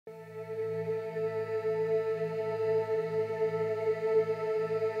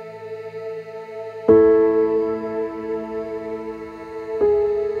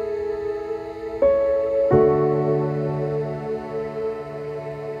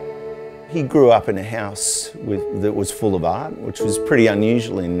He grew up in a house that was full of art, which was pretty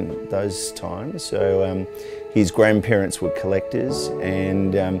unusual in those times. So his grandparents were collectors,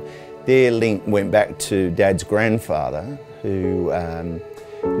 and their link went back to Dad's grandfather, who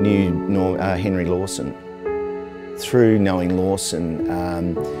knew Henry Lawson. Through knowing Lawson,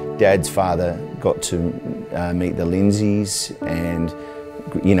 Dad's father got to meet the Lindsays and,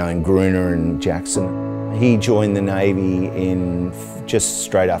 and Gruner and Jackson. He joined the Navy just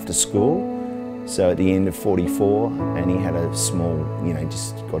straight after school, so at the end of '44, and he had a small,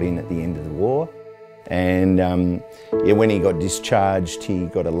 just got in at the end of the war. And when he got discharged, he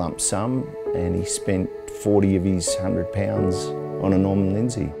got a lump sum, and he spent 40 of his £100 on a Norman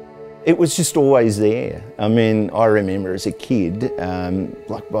Lindsay. It was just always there. I mean, I remember as a kid,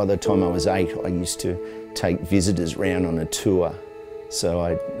 like by the time I was 8, I used to take visitors round on a tour. So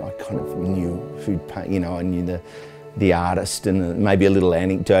I kind of knew who'd paint, I knew the artist and maybe a little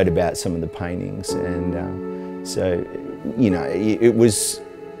anecdote about some of the paintings. And so, it was,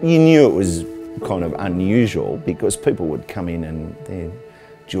 you knew it was kind of unusual because people would come in and their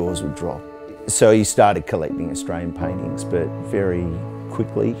jaws would drop. So he started collecting Australian paintings, but very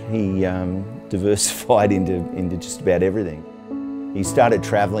quickly he diversified into just about everything. He started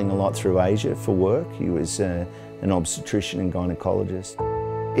travelling a lot through Asia for work. He was an obstetrician and gynaecologist.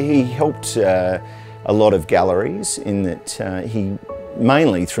 He helped a lot of galleries in that he,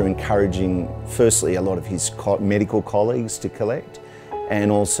 mainly through encouraging firstly a lot of his medical colleagues to collect and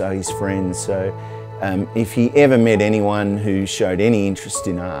also his friends. So if he ever met anyone who showed any interest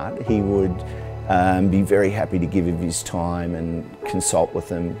in art, he would be very happy to give of his time and consult with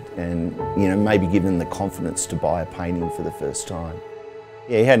them and maybe give them the confidence to buy a painting for the first time.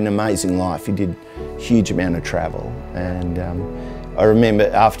 Yeah, he had an amazing life. He did a huge amount of travel, and I remember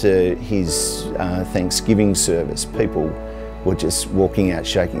after his Thanksgiving service, people were just walking out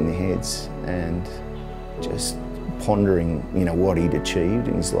shaking their heads and just pondering what he'd achieved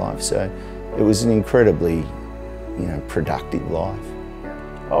in his life. So it was an incredibly productive life.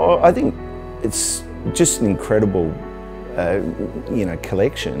 Oh, I think it's just an incredible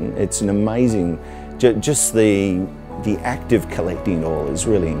collection. It's an amazing, just the act of collecting it all is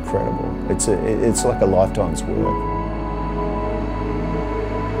really incredible. It's like a lifetime's work.